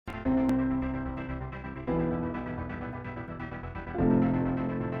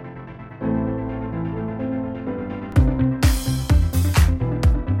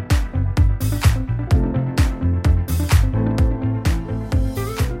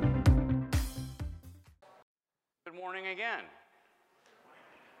Good morning again.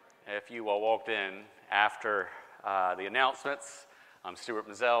 If you all walked in after the announcements, I'm Stuart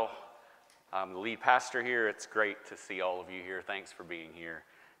Mazzell. I'm the lead pastor here. It's great to see all of you here. Thanks for being here.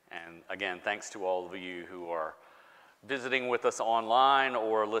 And again, thanks to all of you who are visiting with us online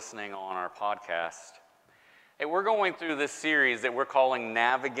or listening on our podcast. Hey, we're going through this series that we're calling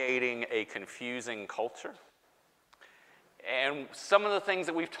Navigating a Confusing Culture. And some of the things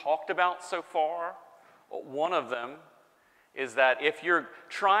that we've talked about so far, one of them is that if you're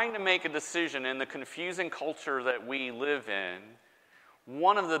trying to make a decision in the confusing culture that we live in,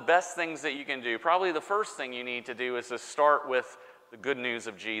 one of the best things that you can do, probably the first thing you need to do, is to start with the good news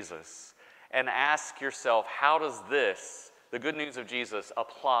of Jesus and ask yourself, how does this, the good news of Jesus,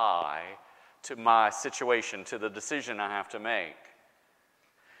 apply to my situation, to the decision I have to make?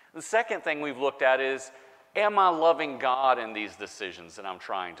 The second thing we've looked at is, am I loving God in these decisions that I'm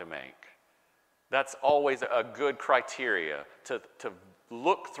trying to make? That's always a good criteria to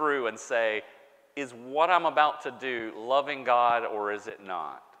look through and say, is what I'm about to do loving God or is it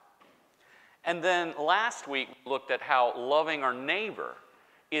not? And then last week we looked at how loving our neighbor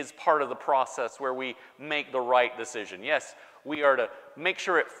is part of the process where we make the right decision. Yes, we are to make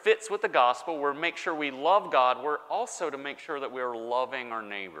sure it fits with the gospel. We're to make sure we love God. We're also to make sure that we're loving our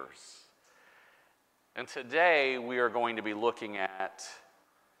neighbors. And today we are going to be looking at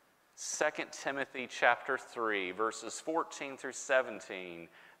 2 Timothy chapter 3, verses 14 through 17,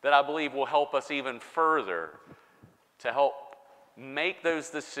 that I believe will help us even further to help make those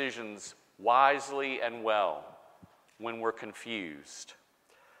decisions wisely and well when we're confused.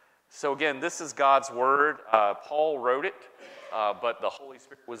 So again, this is God's word. Paul wrote it, but the Holy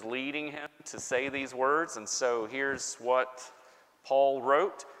Spirit was leading him to say these words. And so here's what Paul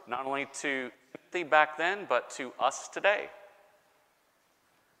wrote, not only to Timothy back then, but to us today.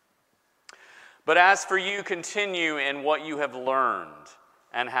 But as for you, continue in what you have learned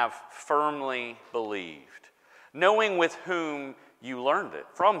and have firmly believed, knowing with whom you learned it,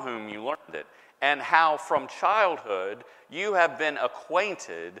 from whom you learned it, and how from childhood you have been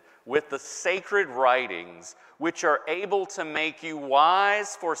acquainted with the sacred writings, which are able to make you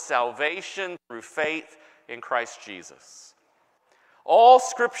wise for salvation through faith in Christ Jesus. All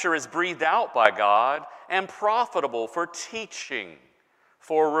Scripture is breathed out by God and profitable for teaching,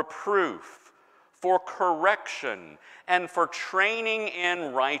 for reproof, for correction, and for training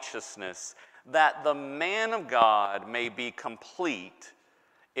in righteousness, that the man of God may be complete,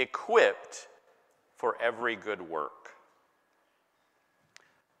 equipped for every good work.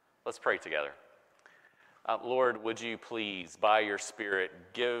 Let's pray together. Lord, would you please, by your Spirit,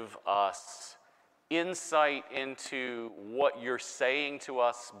 give us insight into what you're saying to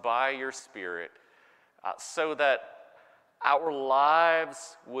us by your Spirit, so that our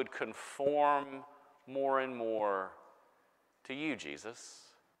lives would conform more and more to you, Jesus,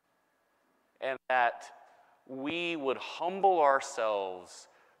 and that we would humble ourselves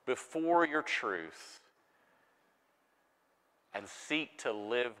before your truth and seek to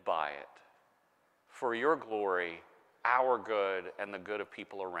live by it for your glory, our good, and the good of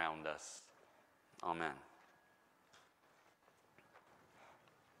people around us. Amen.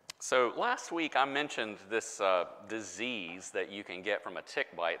 So last week I mentioned this disease that you can get from a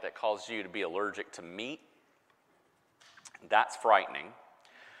tick bite that causes you to be allergic to meat. That's frightening.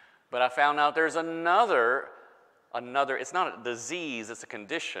 But I found out there's another, it's not a disease, it's a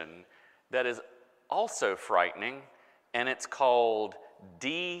condition that is also frightening, and it's called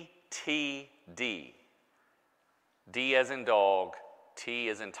DTD. D as in dog, T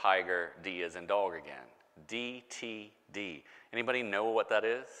as in tiger, D as in dog again. DTD. Anybody know what that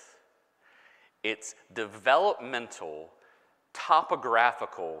is? It's developmental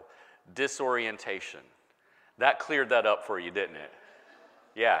topographical disorientation. That cleared that up for you, didn't it?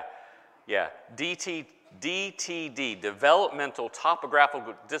 Yeah. DTD, developmental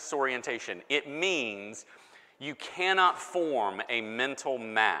topographical disorientation. It means you cannot form a mental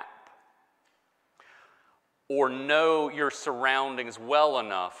map or know your surroundings well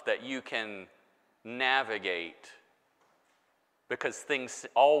enough that you can navigate because things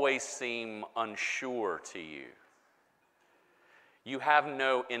always seem unsure to you. You have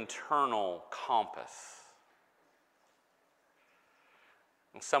no internal compass.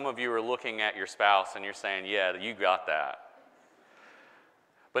 And some of you are looking at your spouse and you're saying, yeah, you got that.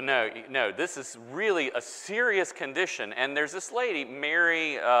 But no, this is really a serious condition. And there's this lady,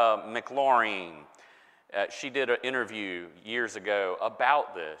 Mary McLaurin. She did an interview years ago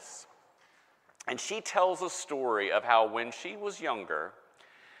about this. And she tells a story of how when she was younger,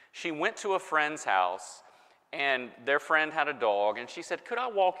 she went to a friend's house And their friend had a dog, and she said, "Could I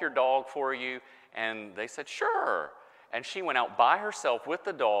walk your dog for you?" And they said, "Sure." And she went out by herself with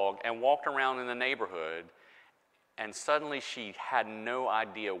the dog and walked around in the neighborhood, and suddenly she had no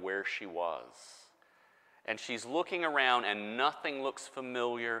idea where she was. And she's looking around, and nothing looks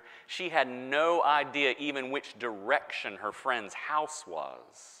familiar. She had no idea even which direction her friend's house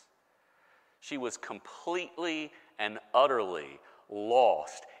was. She was completely and utterly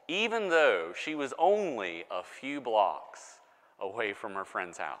lost, even though she was only a few blocks away from her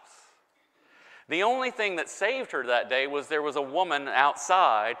friend's house. The only thing that saved her that day was there was a woman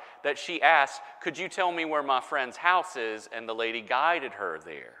outside that she asked, "Could you tell me where my friend's house is?" And the lady guided her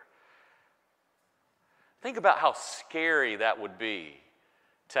there. Think about how scary that would be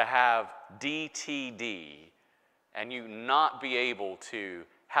to have DTD and you not be able to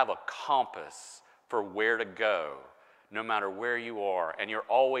have a compass for where to go, no matter where you are, and you're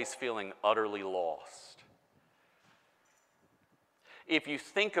always feeling utterly lost. If you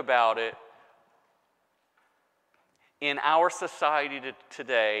think about it, in our society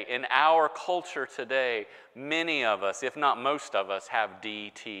today, in our culture today, many of us, if not most of us, have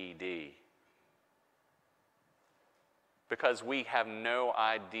DTD. Because we have no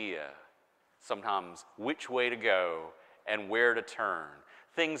idea sometimes which way to go and where to turn.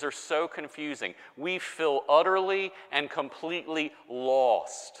 Things are so confusing. We feel utterly and completely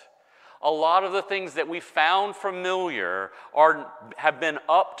lost. A lot of the things that we found familiar have been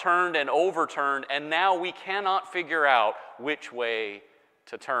upturned and overturned, and now we cannot figure out which way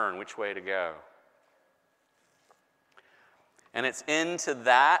to turn, which way to go. And it's into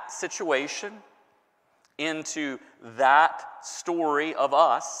that situation, into that story of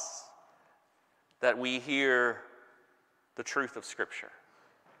us, that we hear the truth of Scripture.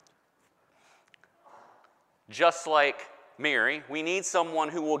 Just like Mary, we need someone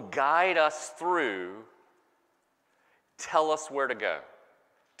who will guide us through, tell us where to go,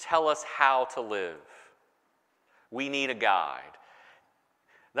 tell us how to live. We need a guide.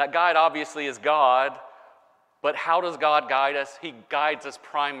 That guide obviously is God, but how does God guide us? He guides us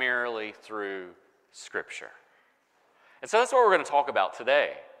primarily through Scripture. And so that's what we're going to talk about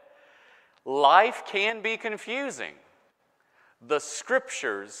today. Life can be confusing. The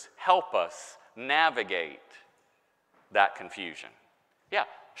Scriptures help us navigate that confusion. Yeah,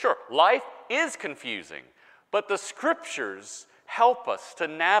 sure, life is confusing, but the Scriptures help us to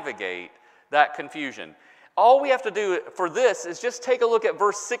navigate that confusion. All we have to do for this is just take a look at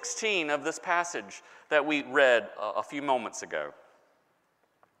verse 16 of this passage that we read a few moments ago.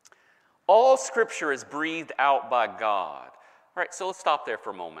 All Scripture is breathed out by God. All right, so let's stop there for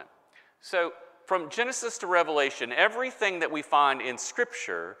a moment. So from Genesis to Revelation, everything that we find in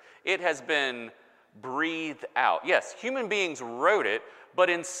Scripture, it has been breathed out. Yes, human beings wrote it, but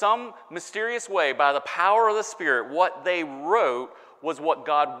in some mysterious way, by the power of the Spirit, what they wrote was what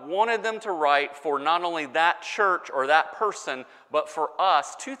God wanted them to write for not only that church or that person, but for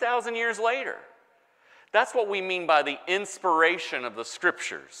us 2,000 years later. That's what we mean by the inspiration of the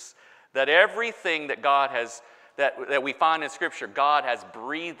Scriptures. That everything that God has, that we find in Scripture, God has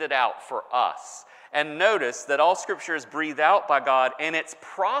breathed it out for us. And notice that all Scripture is breathed out by God, and it's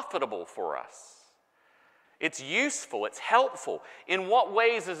profitable for us. It's useful, it's helpful. In what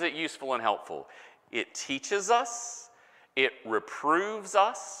ways is it useful and helpful? It teaches us, it reproves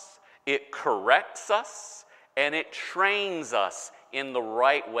us, it corrects us, and it trains us in the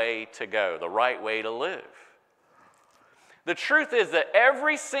right way to go, the right way to live. The truth is that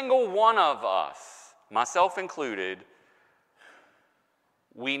every single one of us, myself included,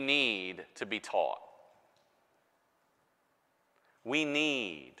 we need to be taught. We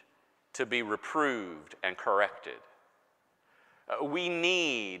need to be reproved and corrected. We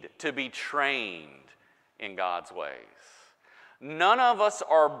need to be trained in God's ways. None of us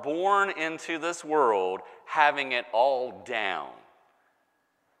are born into this world having it all down,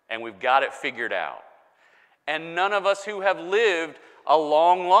 and we've got it figured out. And none of us who have lived a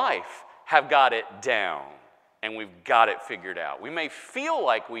long life have got it down, and we've got it figured out. We may feel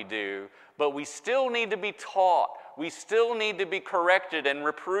like we do, but we still need to be taught. We still need to be corrected and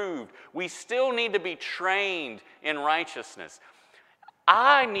reproved. We still need to be trained in righteousness.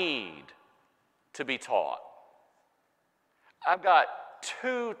 I need to be taught. I've got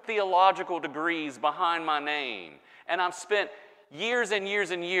 2 theological degrees behind my name, and I've spent years and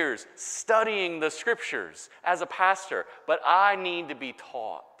years and years studying the Scriptures as a pastor, but I need to be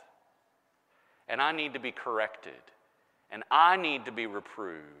taught, and I need to be corrected, and I need to be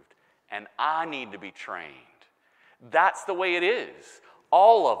reproved, and I need to be trained. That's the way it is.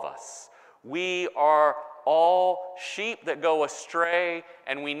 All of us. We are all sheep that go astray,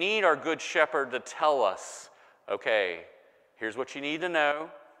 and we need our good shepherd to tell us okay, here's what you need to know.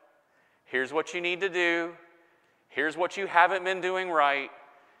 Here's what you need to do. Here's what you haven't been doing right.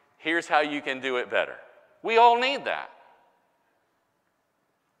 Here's how you can do it better. We all need that.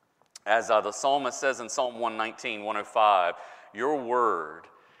 As the psalmist says in Psalm 119, 105, your word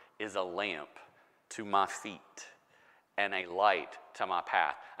is a lamp to my feet and a light to my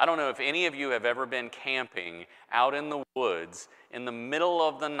path. I don't know if any of you have ever been camping out in the woods in the middle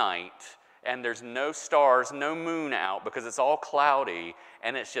of the night and there's no stars, no moon out because it's all cloudy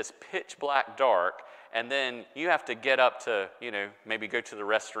and it's just pitch black dark, and then you have to get up to, maybe go to the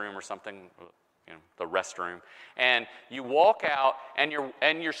restroom or something, the restroom, and you walk out and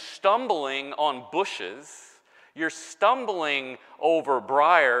you're stumbling on bushes, you're stumbling over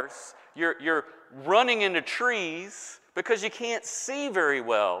briars, you're running into trees because you can't see very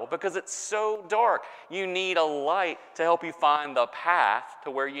well because it's so dark. You need a light to help you find the path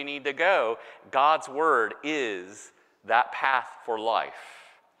to where you need to go. God's word is that path for life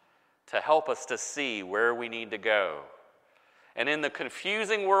to help us to see where we need to go. And in the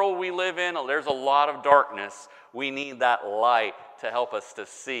confusing world we live in, there's a lot of darkness. We need that light to help us to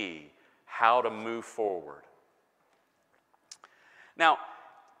see how to move forward. Now,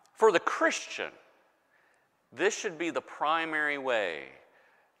 for the Christian, this should be the primary way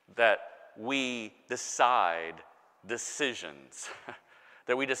that we decide decisions,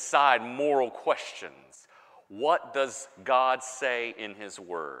 that we decide moral questions. What does God say in His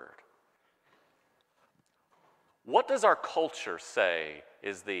Word? What does our culture say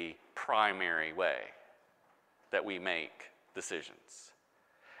is the primary way that we make decisions?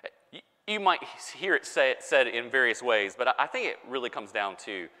 You might hear it said in various ways, but I think it really comes down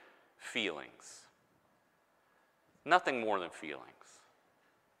to feelings. Nothing more than feelings.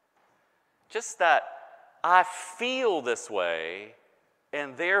 Just that I feel this way,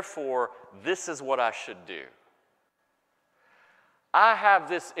 and therefore this is what I should do. I have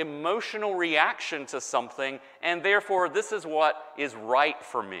this emotional reaction to something, and therefore this is what is right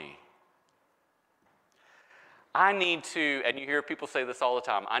for me. I need to, and you hear people say this all the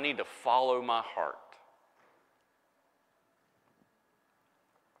time, I need to follow my heart.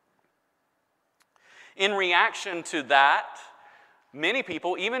 In reaction to that, many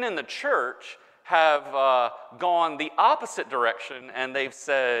people, even in the church, have gone the opposite direction, and they've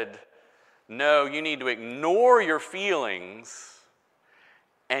said, no, you need to ignore your feelings,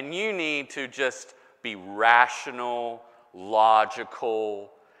 and you need to just be rational,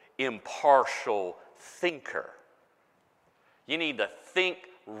 logical, impartial thinker. You need to think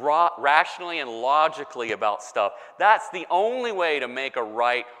rationally and logically about stuff. That's the only way to make a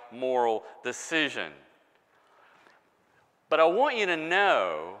right moral decision. But I want you to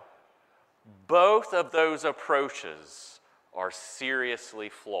know both of those approaches are seriously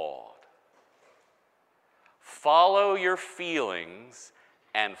flawed. Follow your feelings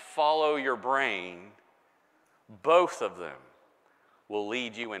and follow your brain. Both of them will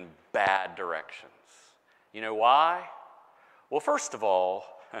lead you in bad directions. You know why? Well, first of all,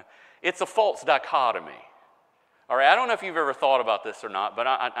 it's a false dichotomy. All right, I don't know if you've ever thought about this or not, but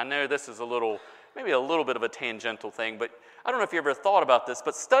I know this is maybe a little bit of a tangential thing, but I don't know if you ever thought about this,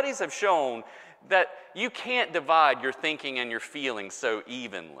 but studies have shown that you can't divide your thinking and your feeling so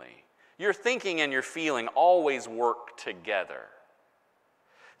evenly. Your thinking and your feeling always work together.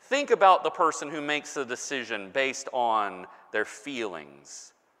 Think about the person who makes a decision based on their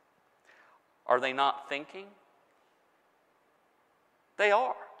feelings. Are they not thinking? They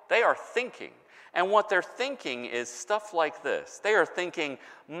are. They are thinking. And what they're thinking is stuff like this. They are thinking,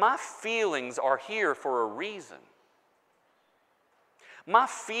 my feelings are here for a reason. My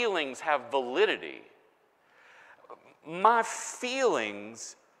feelings have validity. My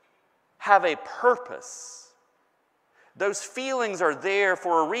feelings have a purpose. Those feelings are there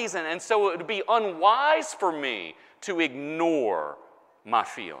for a reason, and so it would be unwise for me to ignore my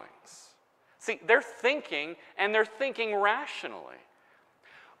feelings. See, they're thinking, and they're thinking rationally.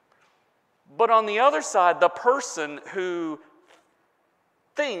 But on the other side, the person who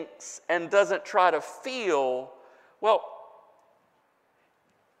thinks and doesn't try to feel, well,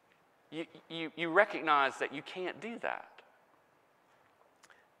 you recognize that you can't do that.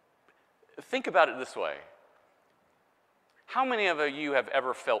 Think about it this way. How many of you have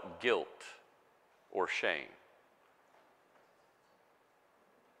ever felt guilt or shame?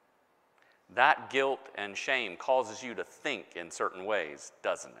 That guilt and shame causes you to think in certain ways,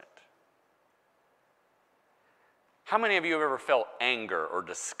 doesn't it? How many of you have ever felt anger or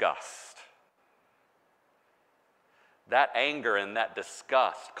disgust? That anger and that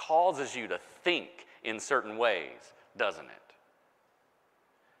disgust causes you to think in certain ways, doesn't it?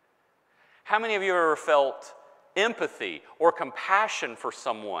 How many of you have ever felt empathy or compassion for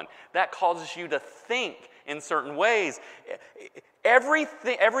someone. That causes you to think in certain ways.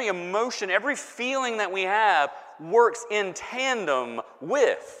 Everything, every emotion, every feeling that we have works in tandem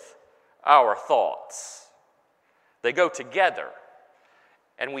with our thoughts. They go together,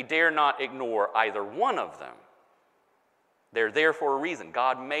 and we dare not ignore either one of them. They're there for a reason.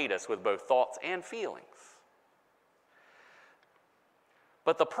 God made us with both thoughts and feelings.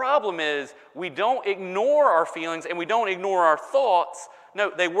 But the problem is we don't ignore our feelings and we don't ignore our thoughts.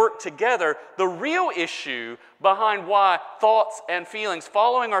 No, they work together. The real issue behind why thoughts and feelings,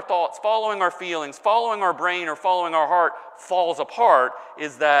 following our thoughts, following our feelings, following our brain or following our heart falls apart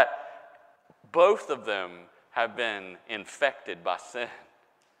is that both of them have been infected by sin.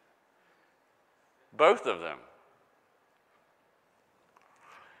 Both of them.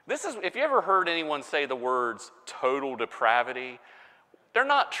 This is, if you ever heard anyone say the words total depravity, they're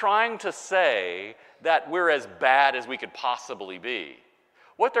not trying to say that we're as bad as we could possibly be.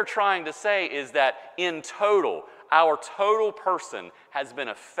 What they're trying to say is that in total, our total person has been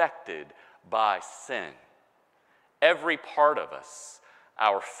affected by sin. Every part of us,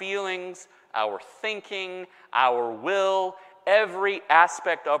 our feelings, our thinking, our will, every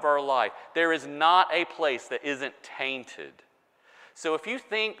aspect of our life, there is not a place that isn't tainted. So if you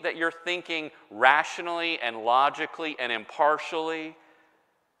think that you're thinking rationally and logically and impartially,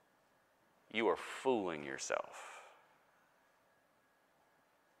 you are fooling yourself.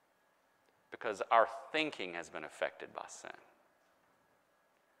 Because our thinking has been affected by sin.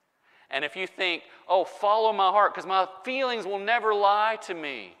 And if you think, oh, follow my heart because my feelings will never lie to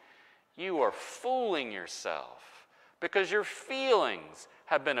me, you are fooling yourself because your feelings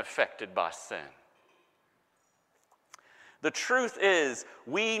have been affected by sin. The truth is,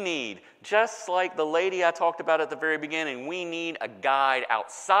 we need, just like the lady I talked about at the very beginning, we need a guide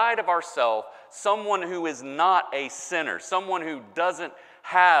outside of ourselves, someone who is not a sinner, someone who doesn't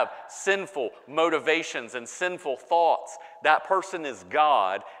have sinful motivations and sinful thoughts. That person is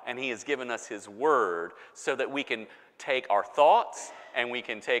God, and He has given us His Word so that we can take our thoughts and we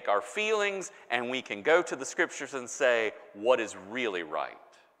can take our feelings and we can go to the Scriptures and say what is really right.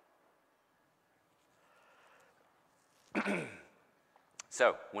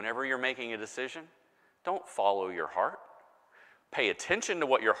 So, whenever you're making a decision, don't follow your heart. Pay attention to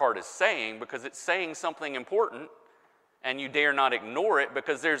what your heart is saying because it's saying something important, and you dare not ignore it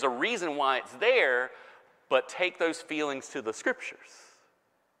because there's a reason why it's there, but take those feelings to the Scriptures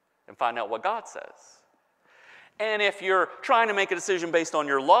and find out what God says. And if you're trying to make a decision based on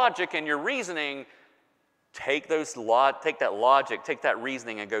your logic and your reasoning, take that logic, take that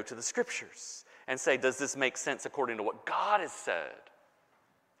reasoning and go to the Scriptures and say, does this make sense according to what God has said?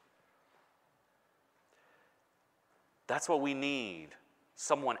 That's what we need.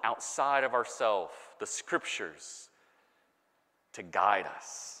 Someone outside of ourselves, the Scriptures, to guide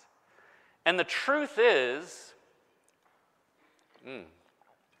us. And the truth is,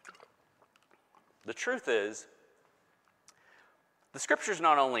 the Scriptures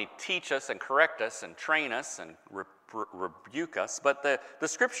not only teach us and correct us and train us and rebuke us, but the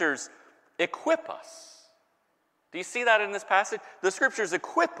Scriptures equip us. Do you see that in this passage? The Scriptures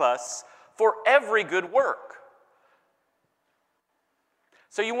equip us for every good work.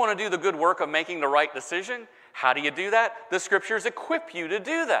 So you want to do the good work of making the right decision? How do you do that? The Scriptures equip you to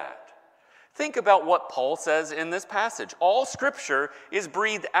do that. Think about what Paul says in this passage. All Scripture is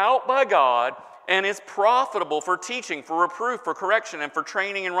breathed out by God and is profitable for teaching, for reproof, for correction, and for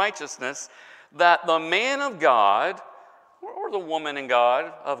training in righteousness, that the man of God, or the woman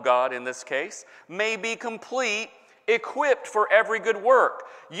of God in this case, may be complete, equipped for every good work.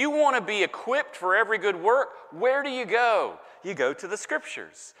 You want to be equipped for every good work? Where do you go? You go to the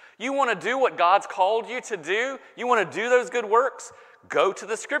Scriptures. You want to do what God's called you to do? You want to do those good works? Go to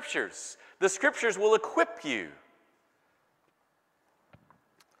the Scriptures. The Scriptures will equip you.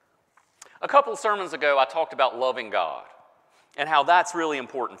 A couple of sermons ago, I talked about loving God and how that's really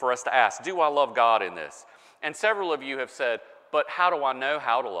important for us to ask, do I love God in this? And several of you have said, but how do I know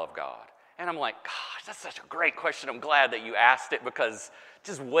how to love God? And I'm like, gosh, that's such a great question. I'm glad that you asked it because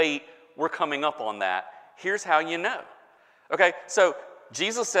just wait, we're coming up on that. Here's how you know. Okay, so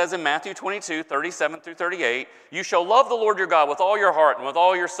Jesus says in Matthew 22, 37 through 38, you shall love the Lord your God with all your heart and with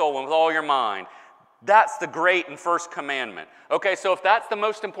all your soul and with all your mind. That's the great and first commandment. Okay, so if that's the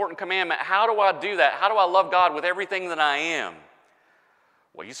most important commandment, how do I do that? How do I love God with everything that I am?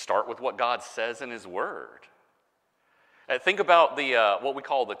 Well, you start with what God says in His Word. Think about what we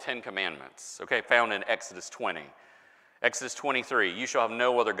call the Ten Commandments, okay, found in Exodus 20. Exodus 23, you shall have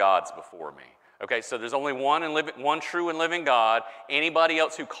no other gods before me. Okay, so there's only one true and living God. Anybody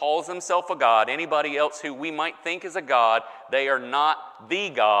else who calls himself a God, anybody else who we might think is a God, they are not the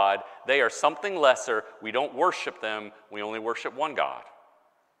God. They are something lesser. We don't worship them. We only worship one God.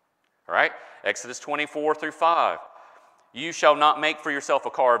 All right, Exodus 24 through 5. You shall not make for yourself a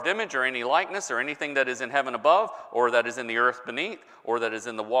carved image or any likeness or anything that is in heaven above or that is in the earth beneath or that is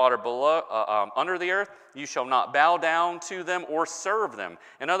in the water below under the earth. You shall not bow down to them or serve them.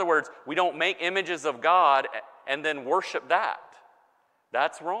 In other words, we don't make images of God and then worship that.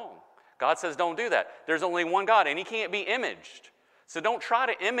 That's wrong. God says don't do that. There's only one God and he can't be imaged. So don't try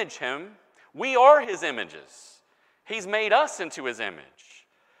to image him. We are his images. He's made us into his image.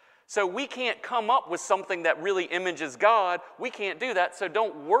 So we can't come up with something that really images God. We can't do that, so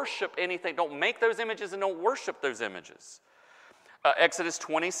don't worship anything. Don't make those images and don't worship those images. Exodus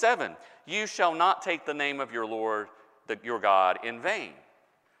 27, you shall not take the name of your Lord, your God, in vain.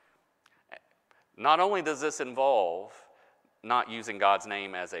 Not only does this involve not using God's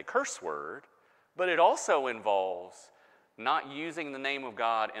name as a curse word, but it also involves not using the name of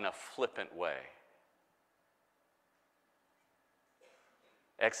God in a flippant way.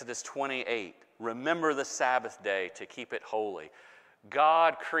 Exodus 28, remember the Sabbath day to keep it holy.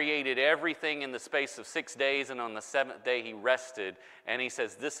 God created everything in the space of 6 days, and on the seventh day he rested, and he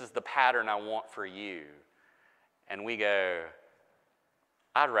says, this is the pattern I want for you. And we go,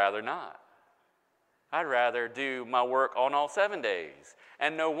 I'd rather not. I'd rather do my work on all 7 days.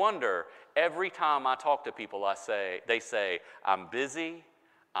 And no wonder, every time I talk to people, they say, I'm busy,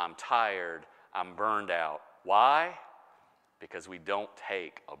 I'm tired, I'm burned out. Why? Because we don't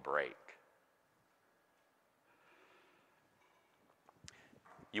take a break.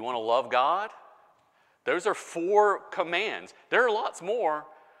 You want to love God? Those are 4 commands. There are lots more,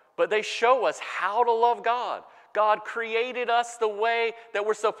 but they show us how to love God. God created us the way that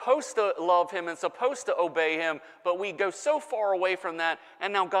we're supposed to love him and supposed to obey him, but we go so far away from that,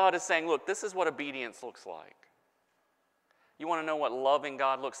 and now God is saying, look, this is what obedience looks like. You want to know what loving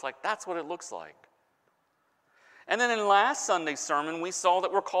God looks like? That's what it looks like. And then in last Sunday's sermon, we saw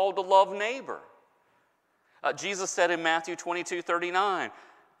that we're called to love neighbor. Jesus said in Matthew 22:39,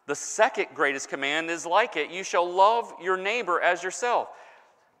 the second greatest command is like it. You shall love your neighbor as yourself.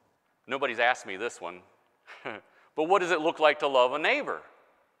 Nobody's asked me this one. But what does it look like to love a neighbor?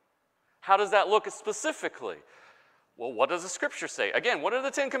 How does that look specifically? Well, what does the scripture say? Again, what do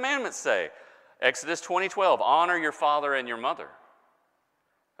the 10 commandments say? Exodus 20:12, honor your father and your mother.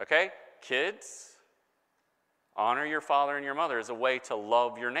 Okay, kids, honor your father and your mother is a way to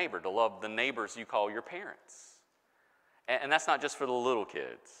love your neighbor, to love the neighbors you call your parents. And that's not just for the little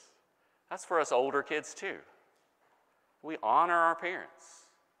kids. That's for us older kids too. We honor our parents.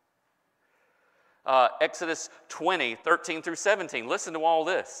 Exodus 20:13 through 17. Listen to all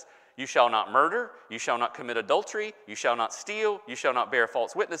this. You shall not murder, you shall not commit adultery, you shall not steal, you shall not bear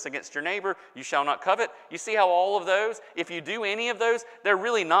false witness against your neighbor, you shall not covet. You see how all of those, if you do any of those, they're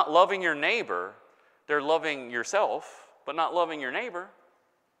really not loving your neighbor. They're loving yourself, but not loving your neighbor.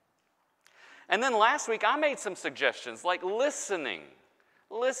 And then last week, I made some suggestions like listening.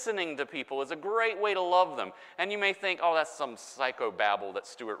 Listening to people is a great way to love them. And you may think, oh, that's some psychobabble that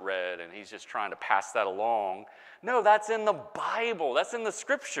Stuart read, and he's just trying to pass that along. No, that's in the Bible. That's in the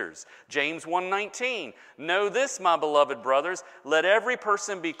Scriptures. James 1:19. Know this, my beloved brothers, let every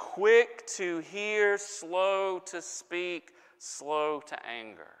person be quick to hear, slow to speak, slow to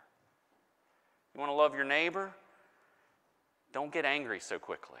anger. You want to love your neighbor? Don't get angry so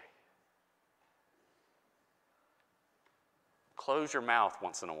quickly. Close your mouth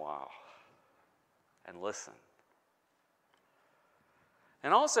once in a while and listen.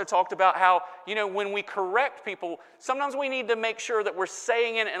 And also talked about how, when we correct people, sometimes we need to make sure that we're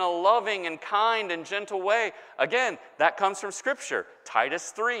saying it in a loving and kind and gentle way. Again, that comes from Scripture.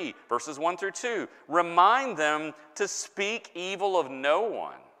 Titus 3, verses 1 through 2. Remind them to speak evil of no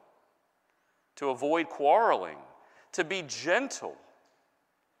one, to avoid quarreling, to be gentle,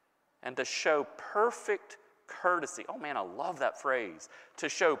 and to show perfect courtesy. Oh man, I love that phrase. To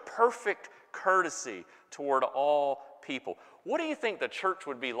show perfect courtesy toward all people. What do you think the church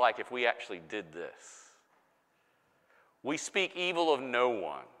would be like if we actually did this? We speak evil of no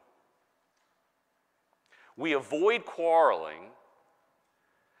one. We avoid quarreling.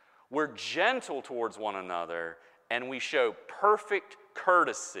 We're gentle towards one another, and we show perfect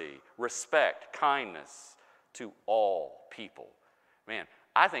courtesy, respect, kindness to all people. Man,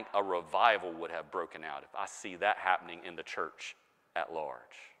 I think a revival would have broken out if I see that happening in the church at large.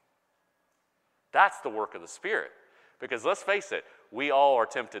 That's the work of the Spirit. Because let's face it, we all are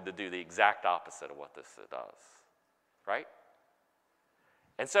tempted to do the exact opposite of what this does. Right?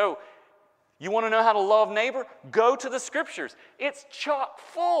 And so, You want to know how to love neighbor? Go to the Scriptures. It's chock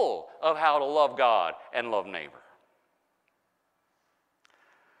full of how to love God and love neighbor.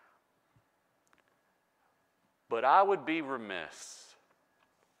 But I would be remiss.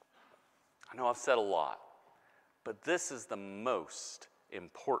 I know I've said a lot, but this is the most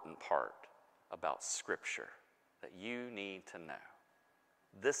important part about Scripture that you need to know.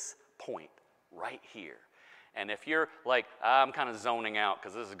 This point right here. And if you're like, I'm kind of zoning out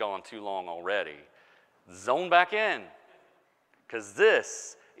because this is going too long already, zone back in, because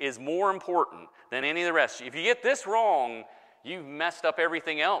this is more important than any of the rest. If you get this wrong, you've messed up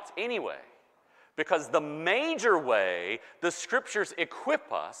everything else anyway. Because the major way the Scriptures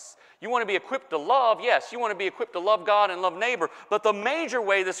equip us, you want to be equipped to love, yes, you want to be equipped to love God and love neighbor, but the major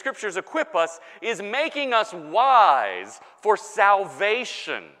way the Scriptures equip us is making us wise for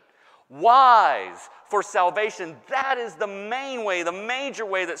salvation. Wise for salvation. That is the main way, the major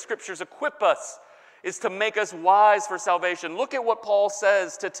way that Scriptures equip us, is to make us wise for salvation. Look at what Paul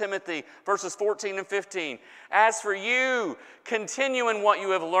says to Timothy, verses 14 and 15. As for you, continue in what you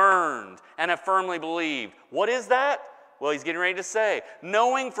have learned and have firmly believed. What is that? Well, he's getting ready to say,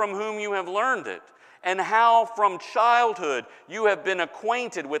 knowing from whom you have learned it, and how from childhood you have been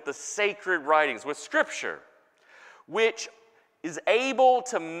acquainted with the sacred writings, with Scripture, which is able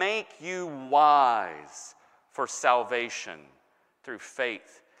to make you wise for salvation through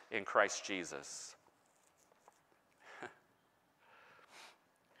faith in Christ Jesus.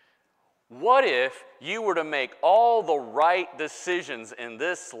 What if you were to make all the right decisions in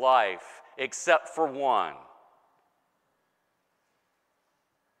this life except for one?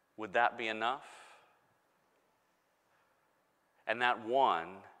 Would that be enough? And that one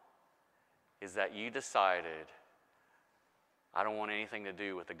is that you decided, I don't want anything to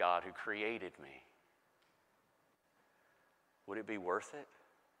do with the God who created me. Would it be worth it?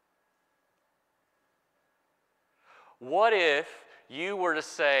 What if you were to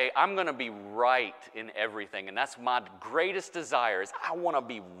say, I'm going to be right in everything, and that's my greatest desire, is I want to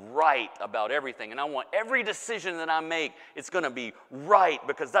be right about everything, and I want every decision that I make, it's going to be right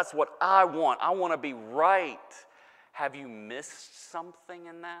because that's what I want. I want to be right. Have you missed something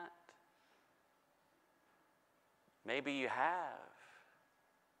in that? Maybe you have.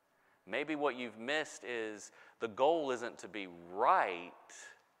 Maybe what you've missed is the goal isn't to be right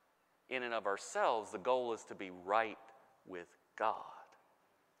in and of ourselves. The goal is to be right with God.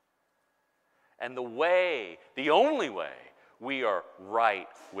 And the only way we are right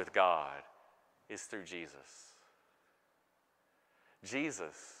with God is through Jesus.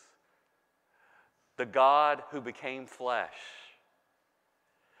 Jesus, the God who became flesh.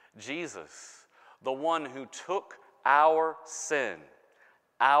 Jesus, the one who took our sin,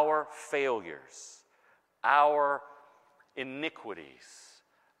 our failures, our iniquities,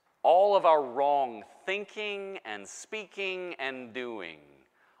 all of our wrong thinking and speaking and doing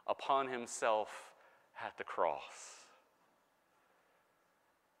upon himself at the cross.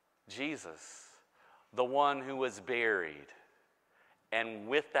 Jesus, the one who was buried, and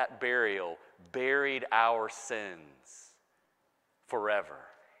with that burial, buried our sins forever.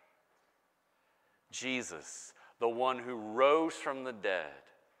 Jesus, the one who rose from the dead,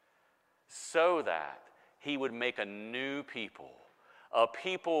 so that he would make a new people, a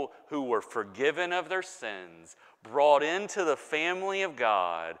people who were forgiven of their sins, brought into the family of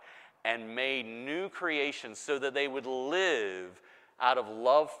God, and made new creations so that they would live out of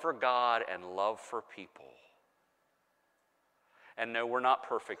love for God and love for people. And no, we're not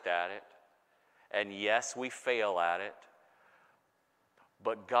perfect at it. And yes, we fail at it.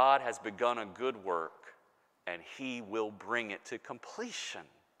 But God has begun a good work, and he will bring it to completion.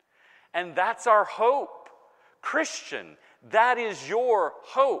 And that's our hope. Christian, that is your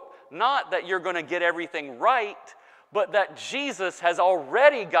hope. Not that you're going to get everything right, but that Jesus has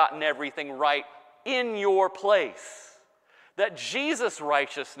already gotten everything right in your place. That Jesus'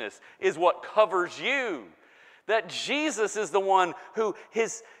 righteousness is what covers you. That Jesus is the one who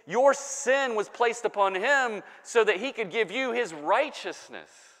your sin was placed upon him so that he could give you his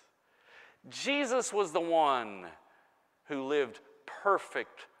righteousness. Jesus was the one who lived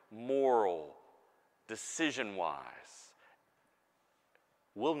perfect, moral, decision-wise.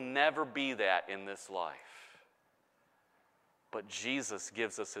 We'll never be that in this life. But Jesus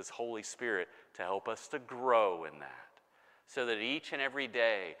gives us his Holy Spirit to help us to grow in that, so that each and every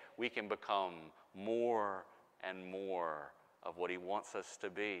day we can become more and more of what he wants us to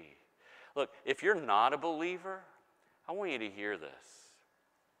be. Look, if you're not a believer, I want you to hear this.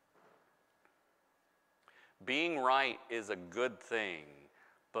 Being right is a good thing,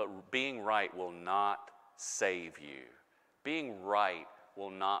 but being right will not save you. Being right will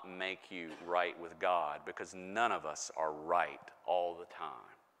not make you right with God, because none of us are right all the time.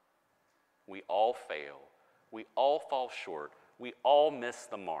 We all fail. We all fall short. We all miss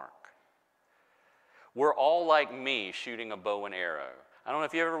the mark. We're all like me shooting a bow and arrow. I don't know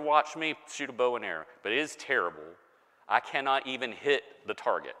if you ever watched me shoot a bow and arrow, but it is terrible. I cannot even hit the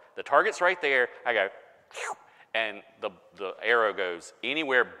target. The target's right there. I go, and the arrow goes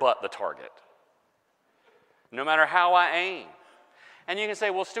anywhere but the target, no matter how I aim. And you can say,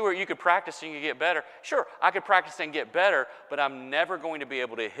 well, Stuart, you could practice and you could get better. Sure, I could practice and get better, but I'm never going to be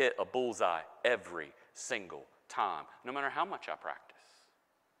able to hit a bullseye every single time, no matter how much I practice.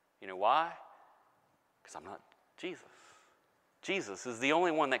 You know why? Because I'm not Jesus. Jesus is the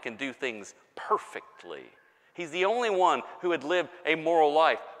only one that can do things perfectly. He's the only one who had lived a moral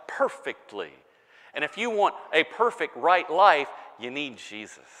life perfectly. And if you want a perfect, right life, you need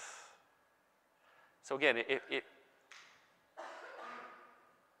Jesus. So again,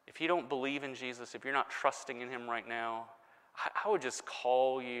 if you don't believe in Jesus, if you're not trusting in him right now, I would just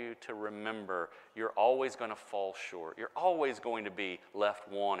call you to remember you're always going to fall short. You're always going to be left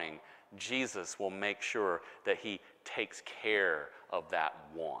wanting. Jesus will make sure that he takes care of that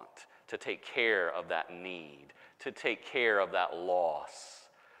want, to take care of that need, to take care of that loss,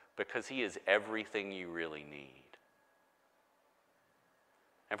 because he is everything you really need.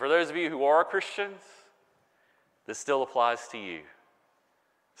 And for those of you who are Christians, this still applies to you.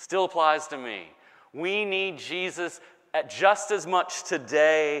 Still applies to me. We need Jesus just as much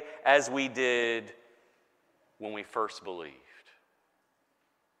today as we did when we first believed.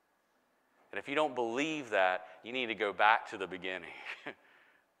 And if you don't believe that, you need to go back to the beginning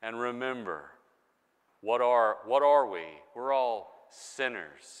and remember, what are we? We're all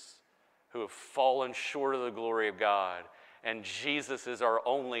sinners who have fallen short of the glory of God, and Jesus is our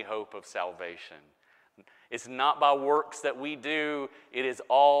only hope of salvation. It's not by works that we do, it is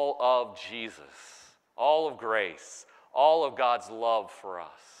all of Jesus, all of grace, all of God's love for us.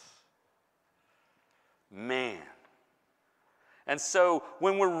 Man. And so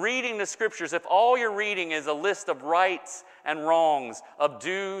when we're reading the scriptures, if all you're reading is a list of rights and wrongs, of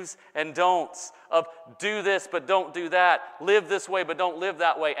do's and don'ts, of do this but don't do that, live this way but don't live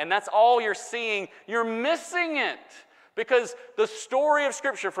that way, and that's all you're seeing, you're missing it. Because the story of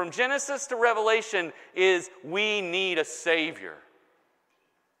Scripture from Genesis to Revelation is we need a Savior.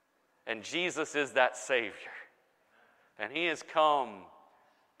 And Jesus is that Savior. And he has come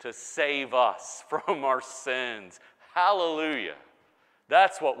to save us from our sins. Hallelujah.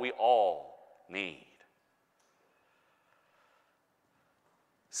 That's what we all need.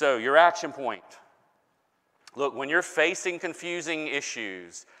 So, your action point. Look, when you're facing confusing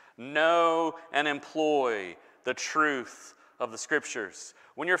issues, know and employ the truth of the Scriptures.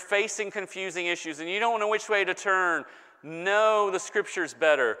 When you're facing confusing issues and you don't know which way to turn, know the Scriptures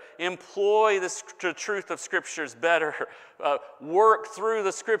better. Employ the truth of Scriptures better. Work through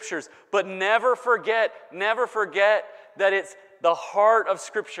the Scriptures. But never forget that it's the heart of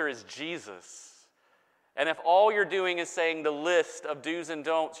Scripture is Jesus. And if all you're doing is saying the list of do's and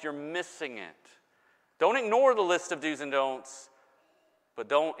don'ts, you're missing it. Don't ignore the list of do's and don'ts, but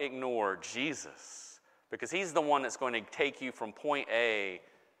don't ignore Jesus. Because he's the one that's going to take you from point A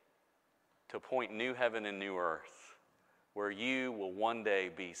to point new heaven and new earth, where you will one day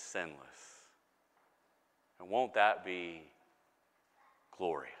be sinless. And won't that be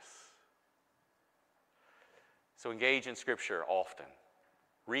glorious? So engage in Scripture often.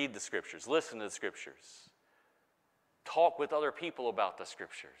 Read the Scriptures. Listen to the Scriptures. Talk with other people about the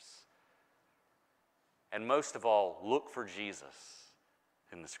Scriptures. And most of all, look for Jesus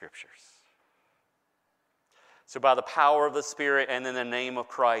in the Scriptures. So by the power of the Spirit and in the name of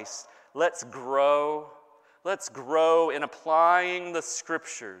Christ, let's grow. Let's grow in applying the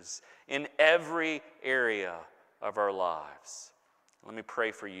Scriptures in every area of our lives. Let me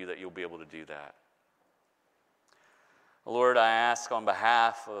pray for you that you'll be able to do that. Lord, I ask on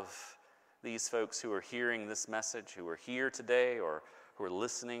behalf of these folks who are hearing this message, who are here today or who are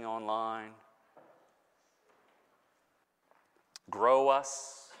listening online, grow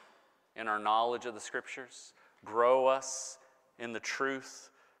us in our knowledge of the Scriptures. Grow us in the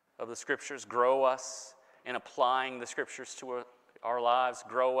truth of the Scriptures. Grow us in applying the Scriptures to our lives.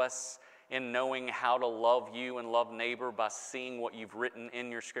 Grow us in knowing how to love you and love neighbor by seeing what you've written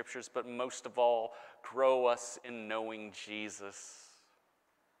in your Scriptures. But most of all, grow us in knowing Jesus.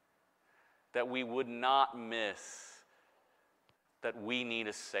 That we would not miss that we need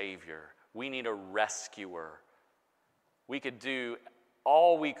a Savior. We need a rescuer. We could do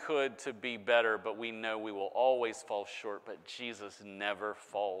all we could to be better, but we know we will always fall short, but Jesus never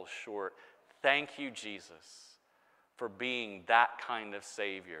falls short. Thank you, Jesus, for being that kind of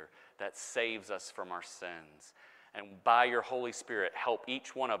Savior that saves us from our sins. And by your Holy Spirit, help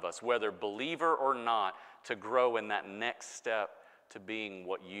each one of us, whether believer or not, to grow in that next step to being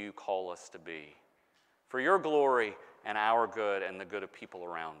what you call us to be. For your glory and our good and the good of people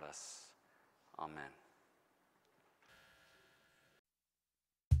around us. Amen.